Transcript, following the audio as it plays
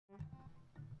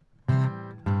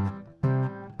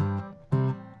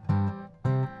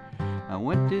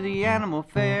went to the animal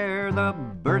fair, the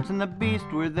birds and the beast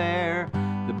were there.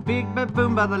 The big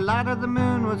baboon by the light of the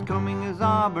moon was combing his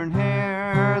auburn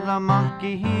hair. The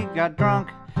monkey, he got drunk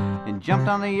and jumped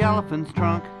on the elephant's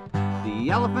trunk.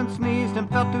 The elephant sneezed and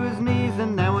fell to his knees,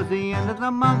 and that was the end of the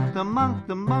monk, the monk,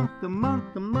 the monk, the monk,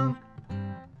 the monk.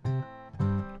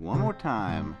 One more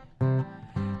time.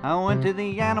 I went to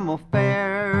the animal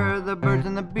fair, the birds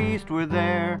and the beast were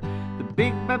there. The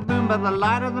big baboon by the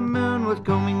light of the moon was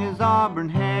combing his auburn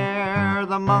hair.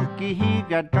 The monkey, he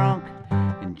got drunk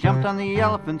and jumped on the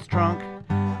elephant's trunk.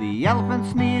 The elephant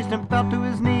sneezed and fell to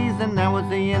his knees, and that was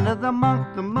the end of the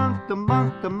monk, the monk, the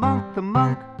monk, the monk, the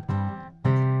monk.